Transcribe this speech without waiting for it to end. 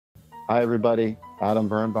Hi, everybody. Adam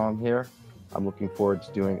Birnbaum here. I'm looking forward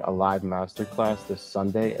to doing a live masterclass this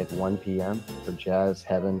Sunday at 1 p.m. for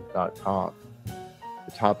JazzHeaven.com.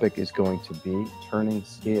 The topic is going to be turning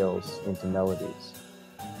scales into melodies.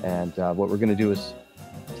 And what we're going to do is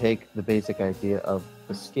take the basic idea of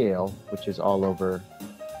the scale, which is all over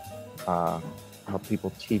how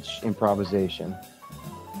people teach improvisation,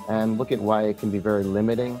 and look at why it can be very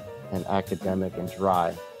limiting and academic and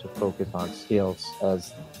dry to focus on scales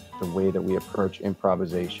as the way that we approach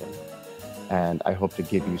improvisation. And I hope to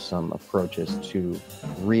give you some approaches to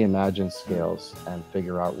reimagine scales and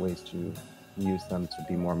figure out ways to use them to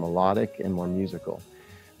be more melodic and more musical.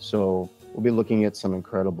 So we'll be looking at some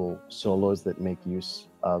incredible solos that make use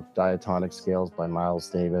of diatonic scales by Miles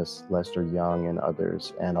Davis, Lester Young, and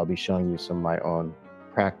others. And I'll be showing you some of my own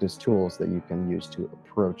practice tools that you can use to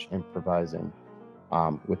approach improvising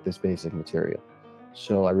with this basic material.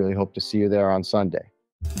 So I really hope to see you there on Sunday.